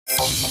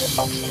Now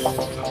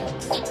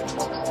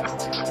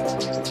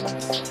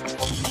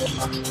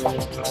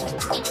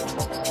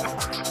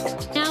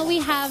we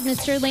have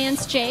Mr.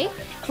 Lance J.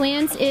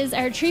 Lance is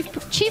our Chief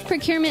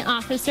Procurement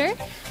Officer.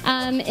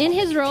 In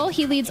his role,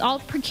 he leads all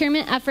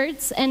procurement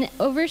efforts and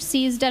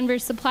oversees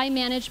Denver's supply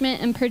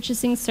management and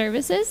purchasing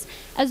services,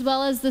 as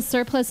well as the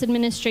surplus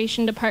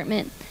administration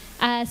department.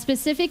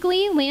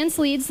 Specifically, Lance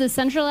leads the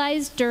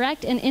centralized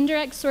direct and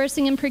indirect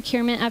sourcing and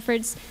procurement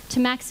efforts to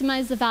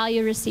maximize the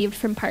value received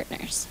from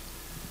partners.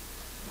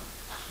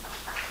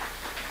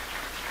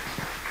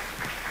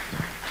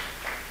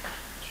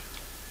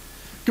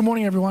 Good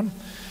morning, everyone.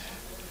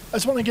 I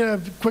just want to get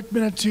a quick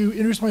minute to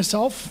introduce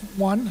myself.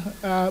 One,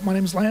 my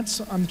name is Lance.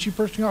 I'm the Chief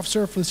Purchasing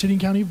Officer for the City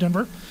and County of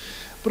Denver,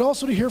 but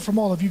also to hear from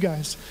all of you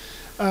guys.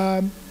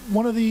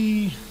 One of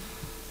the,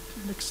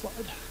 next slide.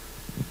 Do you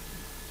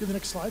have the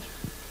next slide?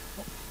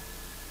 Oh.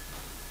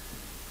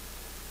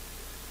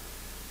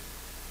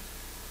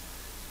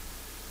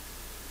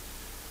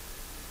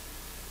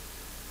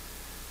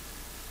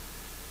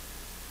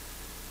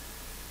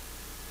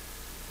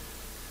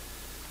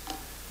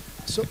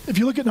 So if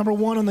you look at number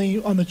one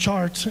on the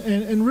chart,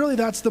 and really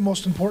that's the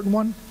most important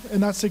one,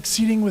 and that's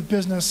succeeding with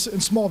business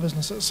and small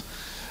businesses.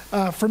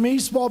 For me,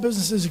 small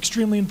business is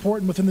extremely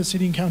important within the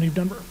City and County of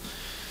Denver.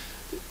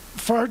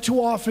 Far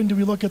too often do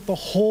we look at the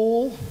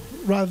whole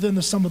rather than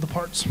the sum of the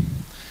parts.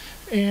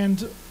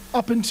 And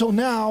up until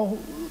now,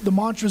 the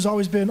mantra has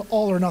always been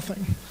all or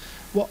nothing.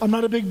 Well, I'm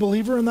not a big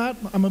believer in that.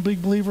 I'm a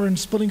big believer in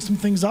splitting some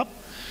things up,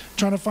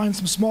 trying to find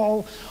some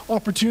small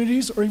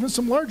opportunities or even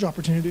some large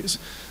opportunities.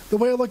 The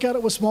way I look at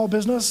it with small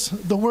business,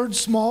 the word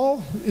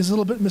small is a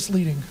little bit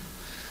misleading.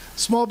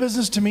 Small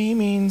business to me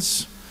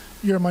means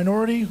you're a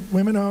minority,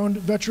 women-owned,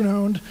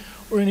 veteran-owned,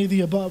 or any of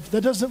the above.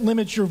 That doesn't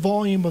limit your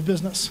volume of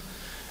business.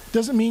 It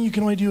doesn't mean you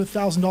can only do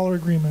 $1,000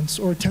 agreements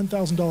or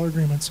 $10,000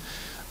 agreements.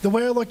 The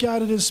way I look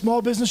at it is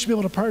small business should be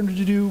able to partner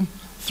to do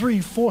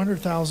 $300,000,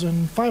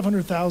 $400,000,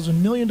 $500,000,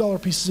 $1 million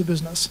pieces of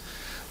business.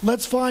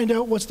 Let's find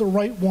out what's the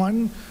right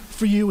one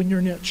for you and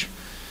your niche.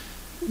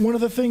 One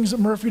of the things that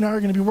Murphy and I are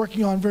going to be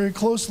working on very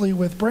closely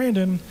with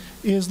Brandon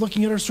is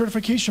looking at our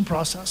certification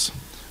process.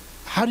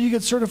 How do you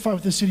get certified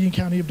with the City and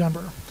County of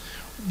Denver?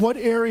 What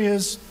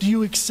areas do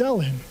you excel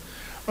in?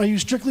 Are you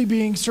strictly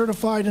being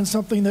certified in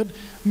something that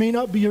may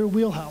not be your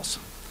wheelhouse?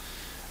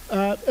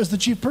 As the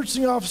Chief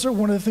Purchasing Officer,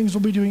 one of the things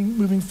we'll be doing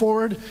moving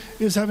forward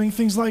is having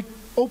things like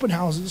open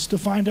houses to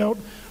find out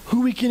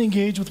who we can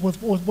engage with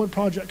what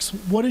projects.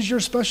 What is your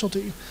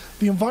specialty?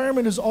 The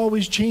environment is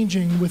always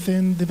changing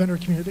within the vendor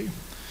community.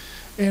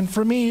 And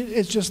for me,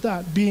 it's just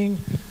that,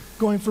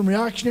 going from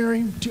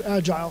reactionary to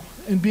agile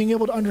and being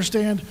able to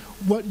understand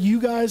what you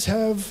guys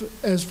have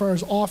as far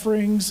as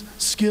offerings,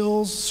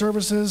 skills,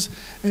 services,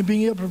 and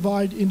being able to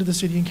provide into the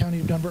City and County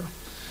of Denver.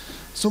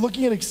 So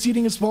looking at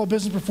exceeding a small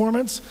business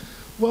performance,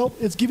 well,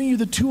 it's giving you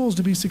the tools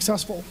to be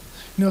successful.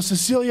 You know,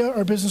 Cecilia,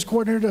 our business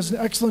coordinator, does an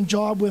excellent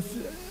job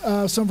with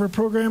some of her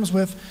programs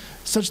with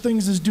such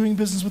things as doing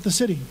business with the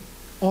city,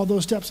 all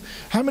those steps.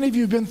 How many of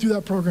you have been through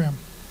that program?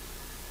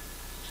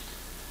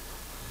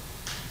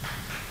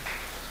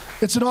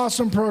 It's an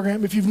awesome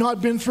program. If you've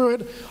not been through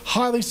it,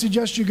 highly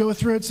suggest you go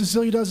through it.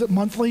 Cecilia does it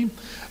monthly.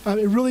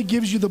 It really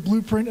gives you the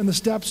blueprint and the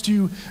steps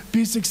to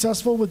be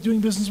successful with doing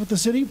business with the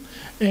city,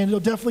 and it'll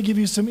definitely give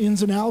you some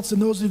ins and outs,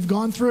 and those who've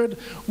gone through it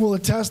will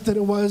attest that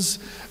it was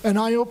an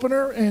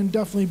eye-opener and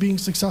definitely being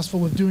successful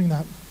with doing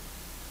that.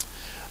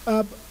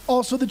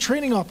 Also, the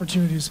training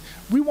opportunities.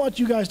 We want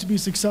you guys to be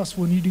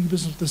successful when you do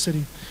business with the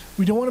city.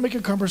 We don't want to make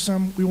it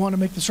cumbersome. We want to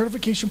make the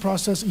certification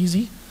process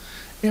easy.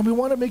 And we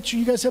want to make sure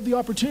you guys have the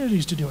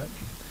opportunities to do it.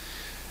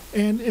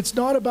 And it's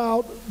not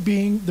about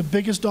being the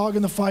biggest dog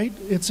in the fight.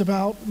 It's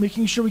about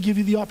making sure we give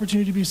you the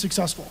opportunity to be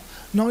successful,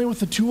 not only with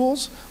the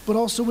tools, but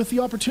also with the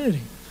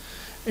opportunity.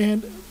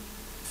 And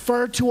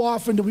far too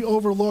often do we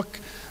overlook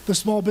the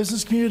small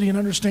business community and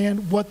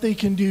understand what they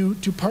can do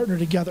to partner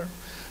together.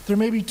 There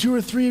may be 2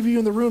 or 3 of you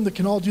in the room that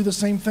can all do the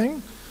same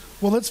thing.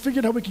 Well, let's figure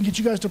out how we can get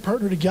you guys to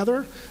partner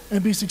together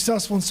and be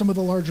successful in some of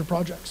the larger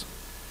projects.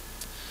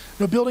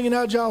 You know, building an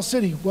agile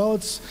city, well,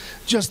 it's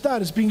just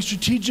that. It's being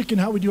strategic in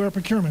how we do our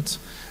procurements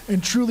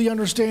and truly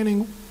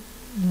understanding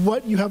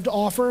what you have to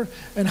offer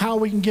and how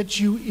we can get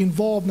you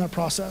involved in that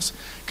process.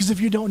 Because if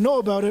you don't know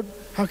about it,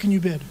 how can you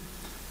bid?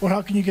 Or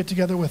how can you get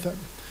together with it?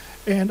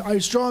 And I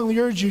strongly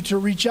urge you to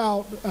reach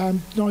out, not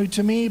only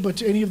to me, but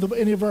to any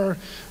of our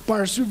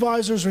buyer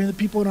supervisors or any of the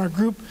people in our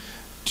group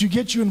to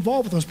get you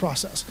involved with this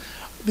process.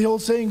 The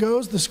old saying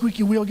goes, the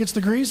squeaky wheel gets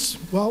the grease.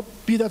 Well,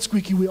 be that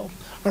squeaky wheel.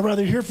 I'd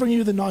rather hear from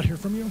you than not hear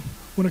from you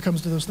when it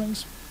comes to those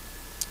things.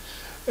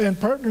 And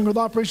partnering with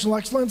operational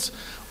excellence,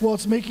 well,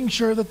 it's making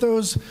sure that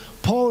those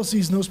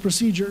policies and those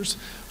procedures,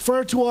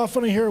 far too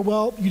often I hear,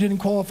 well, you didn't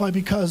qualify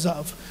because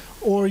of,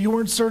 or you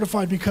weren't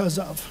certified because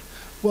of.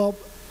 Well,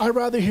 I'd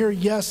rather hear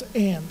yes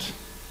and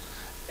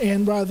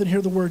rather than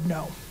hear the word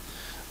no.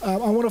 I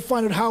want to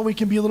find out how we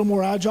can be a little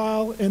more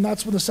agile, and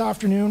that's when this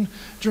afternoon,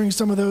 during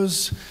some of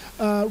those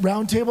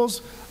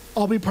roundtables,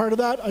 I'll be part of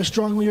that. I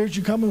strongly urge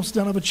you come and we'll sit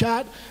down and have a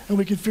chat, and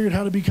we can figure out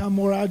how to become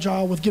more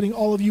agile with getting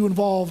all of you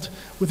involved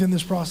within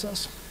this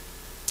process.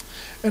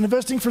 And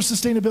investing for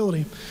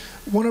sustainability.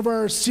 One of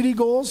our city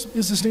goals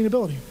is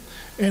sustainability.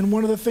 And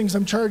one of the things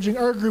I'm charging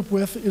our group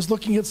with is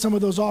looking at some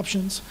of those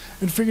options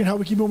and figuring how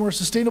we can be more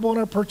sustainable in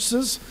our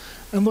purchases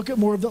and look at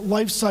more of the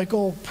life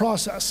cycle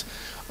process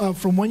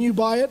from when you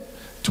buy it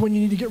to when you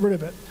need to get rid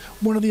of it.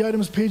 One of the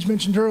items Paige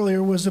mentioned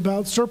earlier was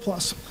about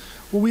surplus.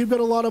 Well, we've got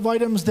a lot of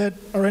items that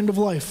are end of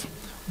life.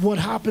 What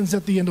happens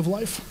at the end of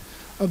life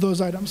of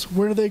those items?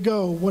 Where do they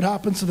go? What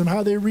happens to them? How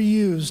are they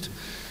reused?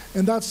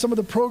 And that's some of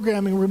the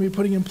programming we're going to be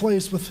putting in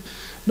place with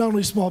not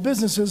only small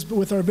businesses, but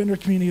with our vendor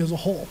community as a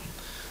whole.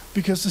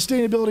 Because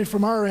sustainability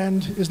from our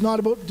end is not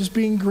about just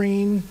being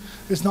green.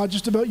 It's not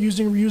just about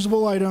using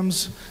reusable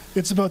items.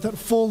 It's about that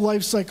full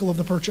life cycle of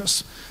the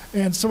purchase.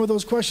 And some of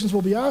those questions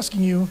we'll be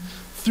asking you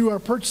through our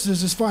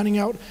purchases is finding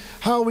out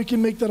how we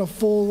can make that a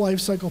full life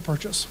cycle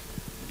purchase.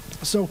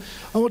 So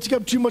I won't take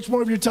up too much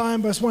more of your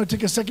time, but I just want to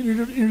take a second to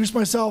introduce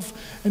myself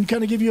and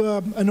kind of give you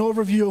an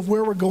overview of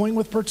where we're going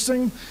with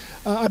purchasing.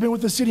 I've been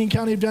with the City and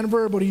County of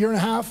Denver about a year and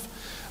a half.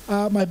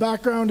 My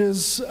background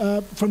is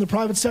from the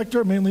private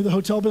sector, mainly the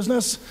hotel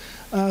business.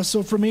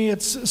 So for me,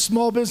 it's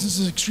small business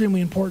is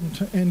extremely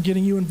important, and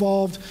getting you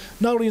involved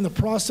not only in the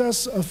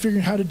process of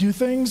figuring how to do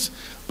things,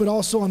 but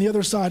also on the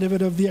other side of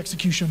it, of the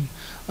execution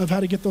of how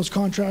to get those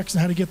contracts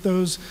and how to get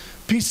those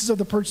pieces of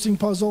the purchasing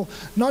puzzle,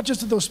 not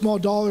just at those small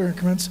dollar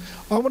increments.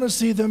 I want to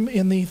see them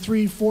in the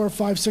 $300,000, $400,000,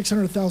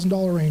 $500,000,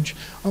 $600,000 range.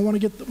 I want to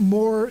get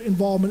more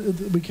involvement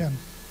that we can.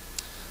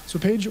 So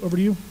Paige, over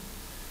to you.